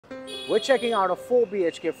We're checking out a 4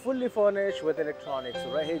 BHK fully furnished with electronics,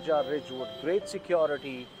 Raheja Ridgewood, great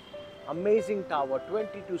security, amazing tower,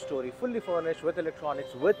 22-story, fully furnished with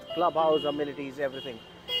electronics, with clubhouse, amenities, everything.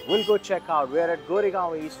 We'll go check out. We're at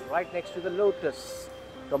Goregaon East, right next to the Lotus.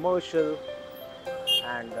 Commercial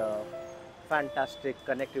and fantastic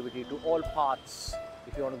connectivity to all parts.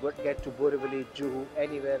 If you want to get to Borivali, Juhu,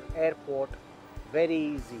 anywhere, airport, very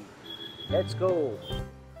easy. Let's go.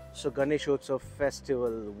 So Ganeshotsav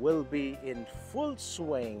festival will be in full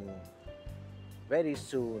swing very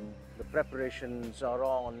soon. The preparations are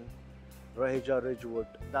on. Raheja Ridgewood,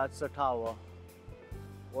 that's the tower.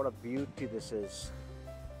 What a beauty this is.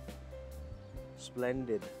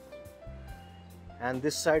 Splendid. And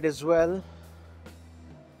this side as well.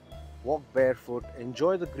 Walk barefoot,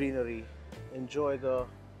 enjoy the greenery, enjoy the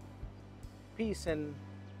peace and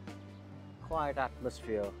quiet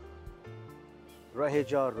atmosphere.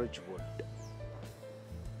 Raheja Ridgewood.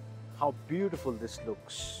 How beautiful this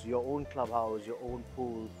looks. Your own clubhouse, your own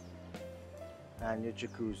pool and your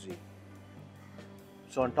jacuzzi.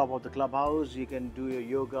 So on top of the clubhouse, you can do your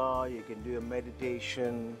yoga, you can do your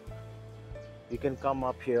meditation. You can come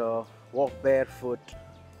up here, walk barefoot,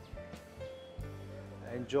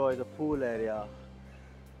 enjoy the pool area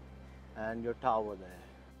and your tower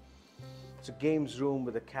there. It's a games room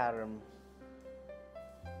with a carom,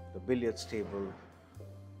 the billiards table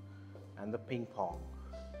and the ping pong.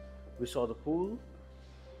 We saw the pool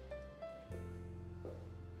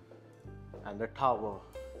and the tower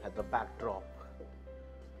at the backdrop.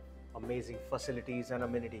 Amazing facilities and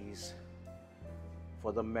amenities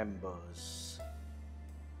for the members.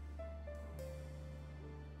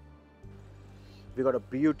 We got a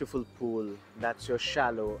beautiful pool. That's your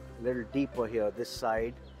shallow, a little deeper here this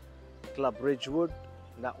side. Club Ridgewood,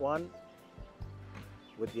 that one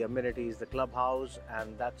with the amenities, the clubhouse,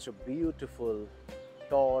 and that's a beautiful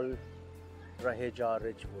tall Raheja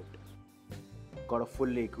Ridgewood. Got a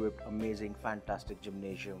fully equipped, amazing, fantastic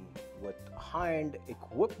gymnasium with high-end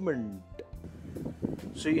equipment.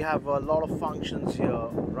 So you have a lot of functions here,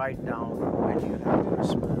 right down when you have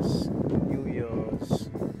Christmas, New Year's,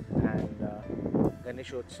 and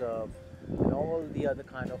Ganeshotsav, and all the other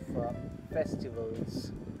kind of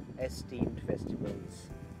festivals, esteemed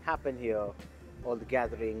festivals happen here. All the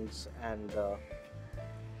gatherings, and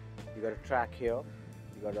you got a track here,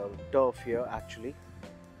 you got a turf here actually,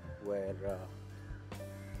 where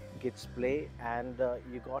kids play, and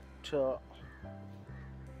you got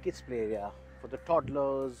kids play area for the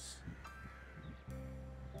toddlers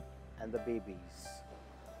and the babies.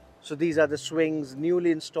 So these are the swings newly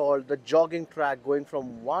installed, the jogging track going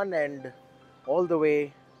from one end all the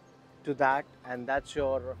way to that, and that's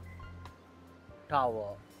your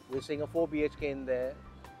tower. We're seeing a 4 BHK in there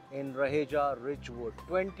in Raheja Ridgewood,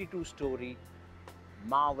 22-story,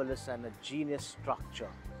 marvelous and a genius structure.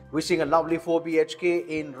 We're seeing a lovely 4 BHK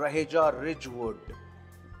in Raheja Ridgewood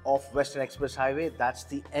off Western Express Highway. That's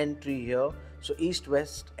the entry here. So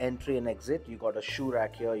east-west entry and exit. You got a shoe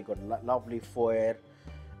rack here. You got a lovely foyer,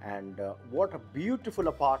 and what a beautiful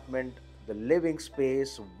apartment. The living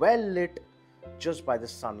space, well lit just by the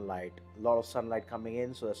sunlight. A lot of sunlight coming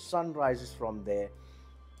in, so the sun rises from there,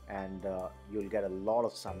 and you'll get a lot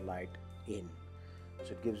of sunlight in.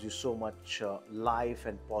 So it gives you so much life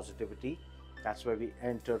and positivity. That's where we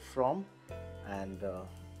enter from, and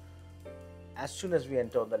as soon as we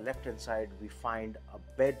enter on the left hand side, we find a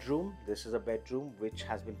bedroom. This is a bedroom which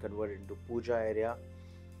has been converted into puja area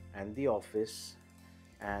and the office,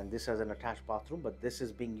 and this has an attached bathroom, but this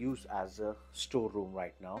is being used as a storeroom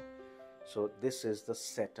right now. So this is the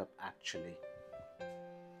setup actually.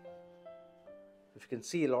 If you can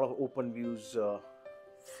see, a lot of open views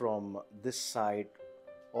from this side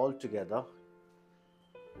altogether.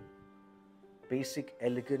 Basic,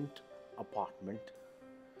 elegant apartment.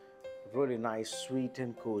 Really nice, sweet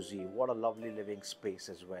and cozy. What a lovely living space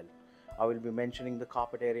as well. I will be mentioning the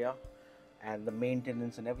carpet area and the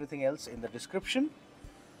maintenance and everything else in the description.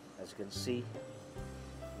 As you can see,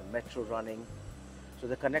 the metro running. So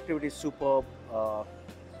the connectivity is superb.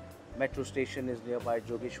 Metro station is nearby,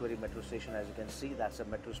 Jogeshwari metro station, as you can see, that's a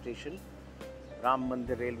metro station. Ram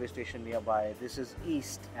Mandir railway station nearby. This is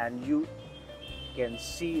east, and you can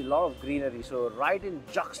see a lot of greenery, so right in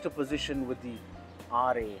juxtaposition with the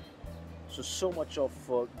RA. So much of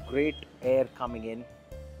great air coming in.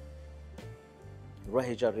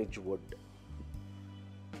 Raheja Ridgewood,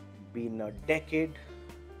 been a decade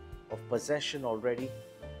of possession already.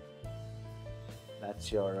 That's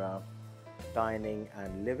your dining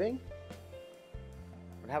and living.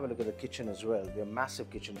 But have a look at the kitchen as well. They're massive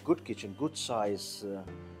kitchen, good size,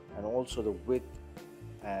 and also the width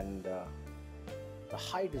and The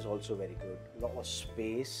height is also very good, a lot of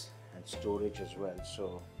space and storage as well,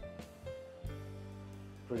 so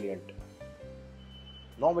brilliant.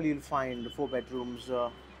 Normally you'll find 4 bedrooms,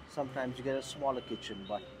 sometimes you get a smaller kitchen,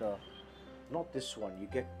 but not this one. You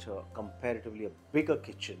get comparatively a bigger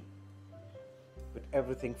kitchen with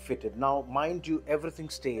everything fitted. Now mind you, everything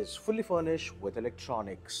stays fully furnished with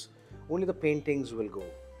electronics. Only the paintings will go.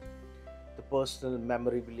 The personal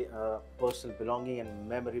personal belonging and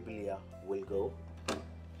memorabilia will go.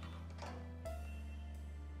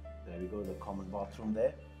 There we go, the common bathroom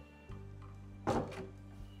there.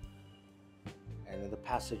 And in the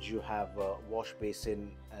passage you have a wash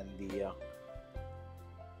basin and the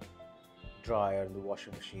dryer and the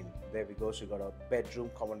washing machine. There we go, so you got a bedroom,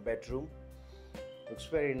 common bedroom. Looks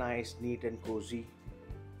very nice, neat and cozy.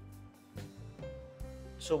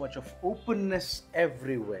 So much of openness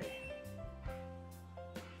everywhere.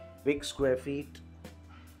 Big square feet.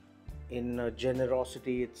 In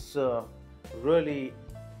generosity, it's really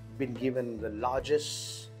been given the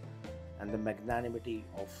largest and the magnanimity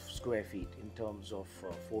of square feet in terms of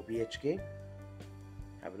 4 BHK.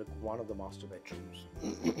 Have a look at one of the master bedrooms.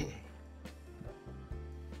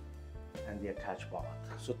 And the attached bath.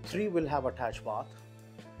 So 3 will have attached bath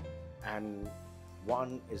and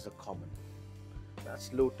 1 is a common.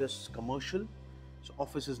 That's Lotus Commercial. So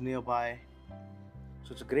office is nearby.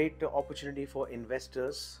 So it's a great opportunity for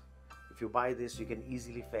investors. If you buy this, you can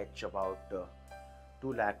easily fetch about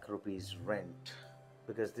 2 lakh rupees rent,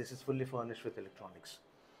 because this is fully furnished with electronics.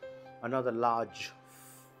 Another large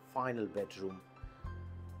final bedroom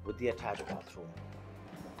with the attached bathroom.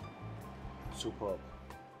 Superb.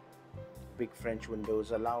 Big French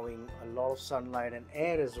windows allowing a lot of sunlight and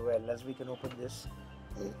air as well, as we can open this.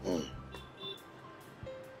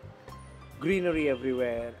 Greenery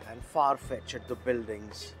everywhere and far-fetched at the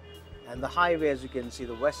buildings. And the highway, as you can see,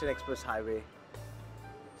 the Western Express Highway,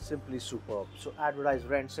 simply superb. So advertise,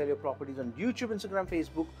 rent, sell your properties on YouTube, Instagram,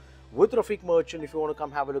 Facebook with Rafiq Merchant. If you want to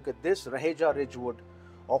come have a look at this, Raheja Ridgewood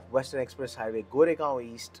of Western Express Highway, Goregaon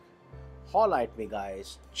East. Holla at me,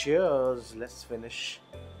 guys. Cheers. Let's finish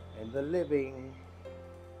in the living.